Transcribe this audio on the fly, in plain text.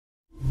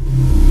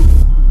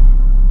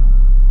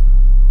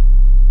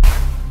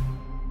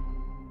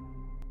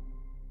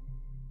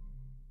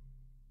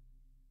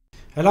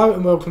Hello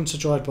and welcome to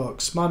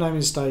DroidBOX. My name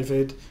is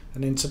David,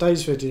 and in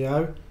today's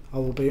video I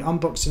will be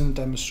unboxing and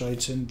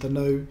demonstrating the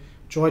new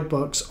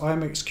DroidBOX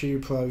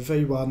iMXQpro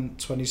V1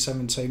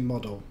 2017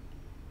 model.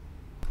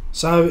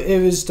 So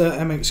here is the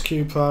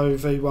iMXQpro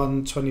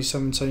V1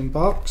 2017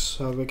 box,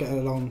 so we'll get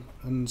along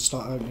and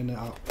start opening it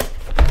up.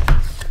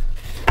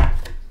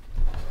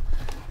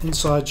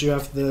 Inside you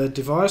have the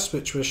device,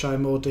 which we'll show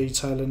in more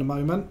detail in a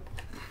moment.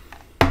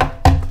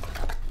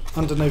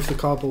 Underneath the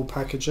cardboard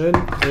packaging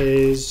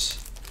is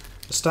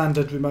a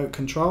standard remote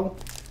control,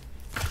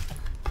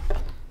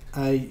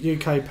 a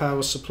UK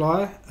power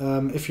supply,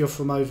 if you're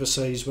from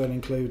overseas we'll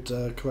include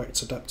the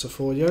correct adapter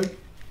for you,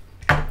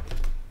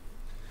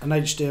 an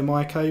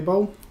HDMI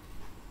cable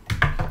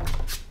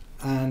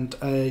and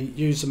a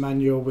user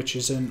manual which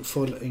is in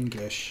full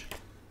English.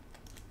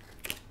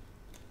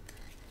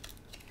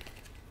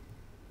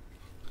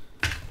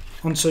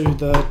 Onto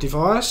the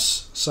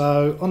device.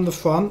 So on the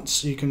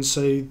front you can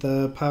see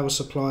the power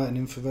supply and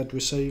infrared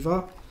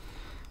receiver.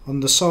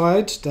 On the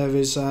side there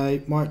is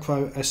a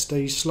micro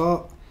SD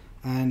slot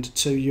and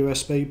two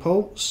USB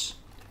ports.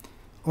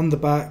 On the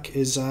back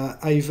is a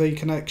AV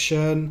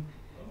connection,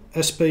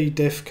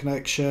 SB-diff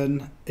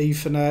connection,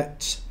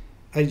 Ethernet,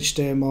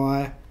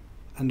 HDMI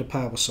and the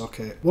power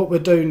socket. What we'll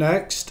do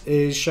next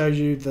is show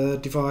you the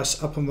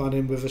device up and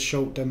running with a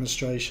short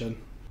demonstration.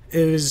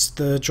 Here is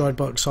the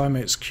DroidBOX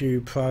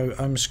iMXQpro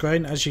home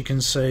screen. As you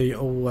can see,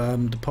 all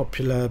the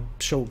popular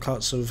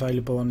shortcuts are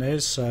available on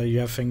this. So you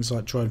have things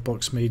like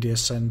DroidBOX Media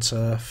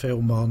Center,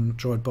 Film On,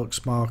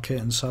 DroidBOX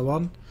Market and so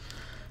on.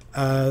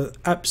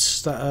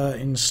 Apps that are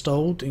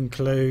installed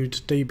include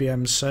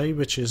DBMC,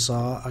 which is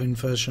our own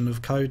version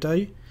of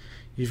Kodi.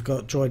 You've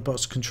got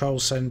DroidBOX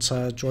Control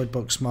Center,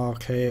 DroidBOX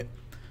Market,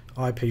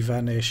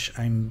 IPVanish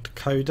and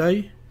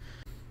Kodi.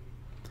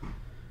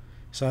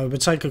 So we'll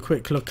take a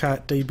quick look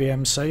at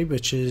DBMC,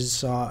 which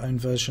is our own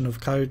version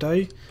of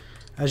Kodi.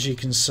 As you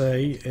can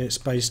see, it's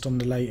based on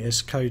the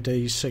latest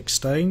Kodi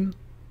 16.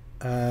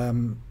 Our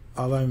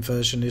own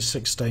version is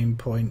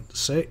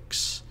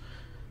 16.6,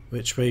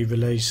 which we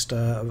released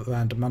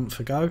around a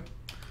month ago.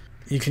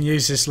 You can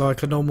use this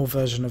like a normal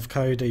version of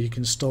Kodi. You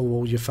can store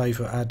all your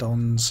favourite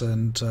add-ons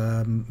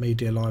and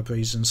media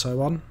libraries and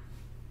so on.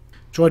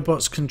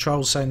 DroidBOX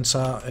Control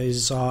Center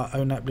is our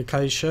own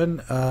application.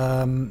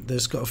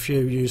 There's got a few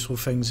useful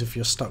things if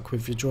you're stuck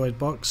with your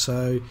DroidBOX.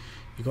 So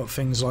you've got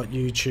things like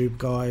YouTube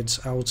guides,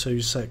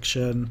 L2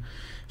 section,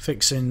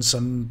 fixing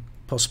some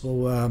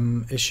possible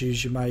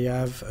issues you may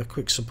have, a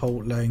quick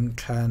support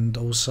link, and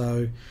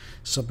also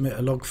submit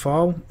a log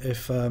file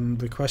if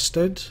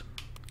requested.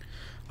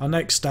 Our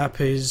next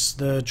app is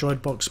the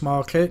DroidBOX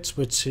Market,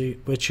 which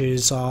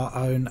is our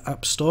own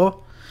app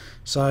store.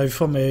 So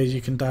from here you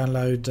can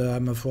download a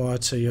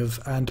variety of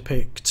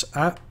handpicked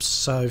apps.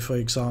 So for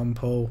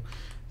example,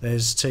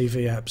 there's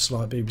TV apps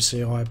like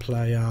BBC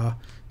iPlayer,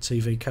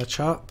 TV Catch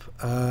Up.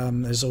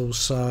 There's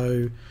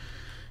also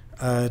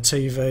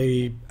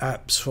TV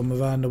apps from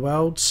around the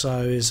world,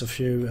 so there's a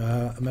few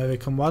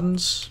American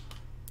ones.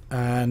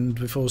 And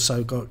we've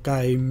also got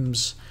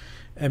games,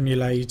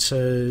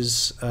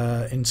 emulators,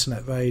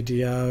 internet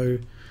radio,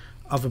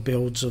 other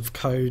builds of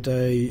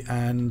Kodi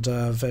and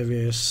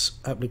various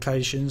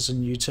applications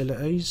and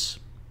utilities.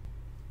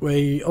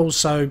 We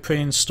also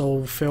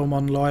pre-install Film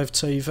On Live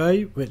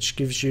TV, which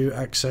gives you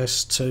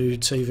access to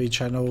TV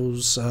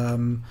channels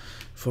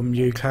from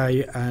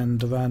UK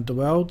and around the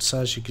world.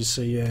 So as you can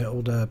see here,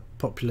 all the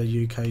popular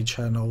UK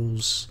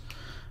channels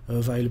are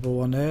available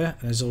on here.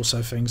 There's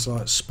also things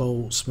like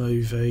sports,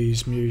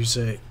 movies,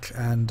 music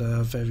and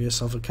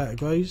various other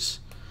categories.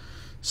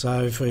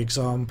 So for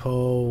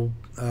example,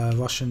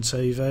 Russian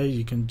TV,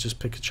 you can just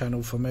pick a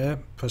channel from here,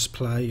 press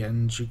play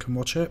and you can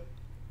watch it.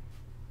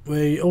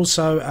 We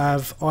also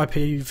have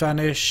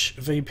IPVanish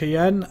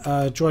VPN.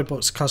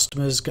 DroidBOX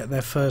customers get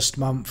their first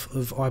month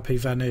of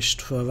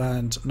IPVanish for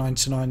around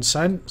 99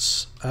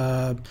 cents.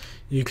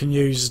 You can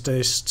use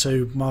this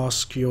to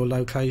mask your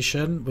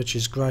location, which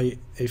is great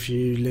if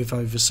you live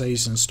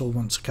overseas and still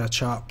want to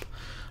catch up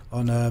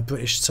on a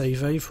British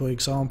TV, for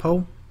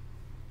example.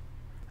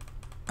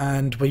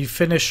 And we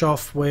finish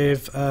off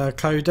with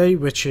Kodi,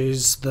 which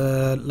is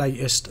the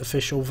latest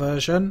official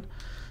version.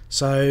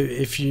 So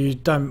if you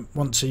don't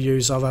want to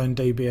use our own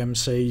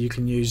DBMC, you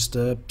can use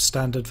the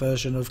standard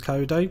version of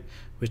Kodi,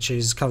 which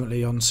is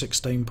currently on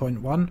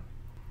 16.1.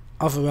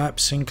 Other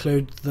apps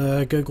include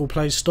the Google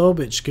Play Store,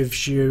 which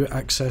gives you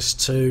access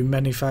to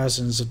many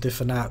thousands of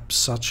different apps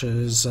such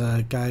as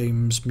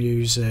games,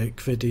 music,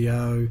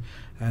 video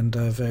and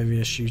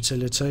various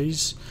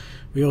utilities.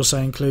 We also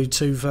include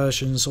two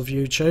versions of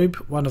YouTube.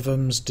 One of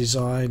them's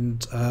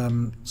designed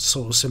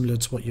sort of similar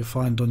to what you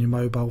find on your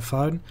mobile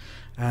phone,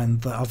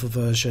 and the other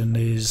version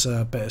is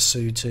better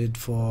suited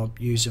for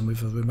using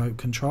with a remote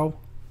control.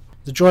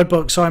 The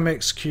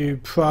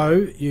DroidBOX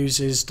iMXQpro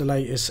uses the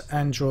latest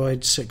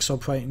Android 6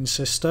 operating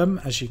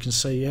system, as you can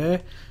see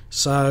here.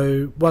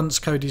 So once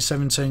Kodi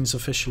 17 is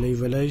officially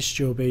released,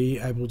 you'll be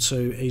able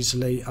to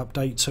easily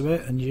update to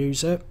it and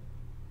use it.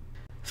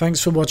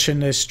 Thanks for watching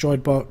this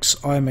DroidBOX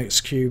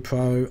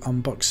iMXQpro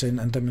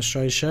unboxing and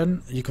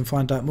demonstration. You can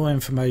find out more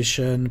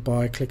information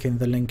by clicking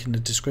the link in the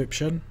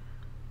description.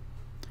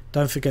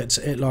 Don't forget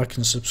to hit like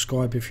and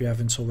subscribe if you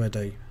haven't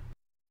already.